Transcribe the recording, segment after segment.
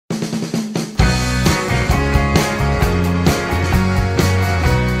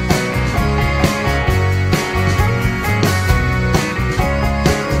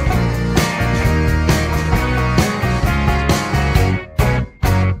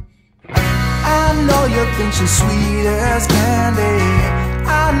think she's sweet as candy.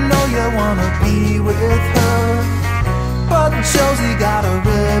 I know you wanna be with her, but Josie got a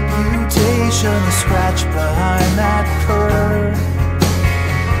reputation to scratch behind that curve.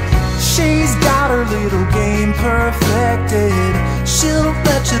 She's got her little game perfected. She'll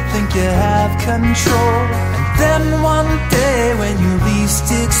let you think you have control, and then one day when you least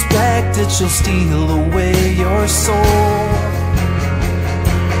expect it, she'll steal away your soul.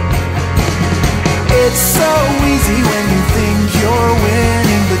 It's so easy when you think you're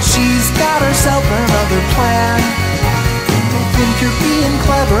winning, but she's got herself another plan. You think you're being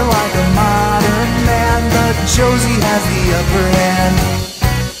clever like a modern man, but Josie has the upper hand.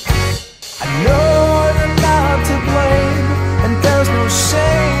 I know you're not to blame, and there's no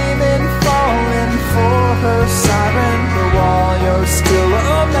shame in falling for her siren, but while you're still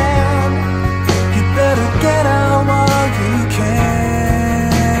a man, you better get out while you can.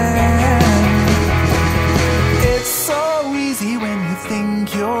 It's so easy when you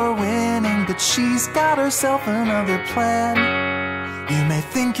think you're winning, but she's got herself another plan. You may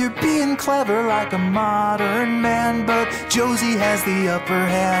think you're being clever like a modern man, but Josie has the upper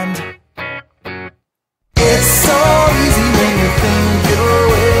hand. It's so easy when you think you're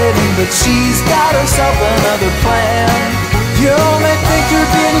winning, but she's got herself another plan. You may think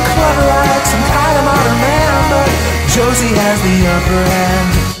you're being clever like some kind of modern man, but Josie has the upper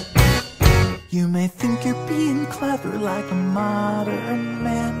hand. You may think you're being clever like a modern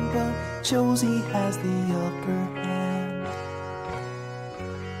man, but Josie has the upper hand.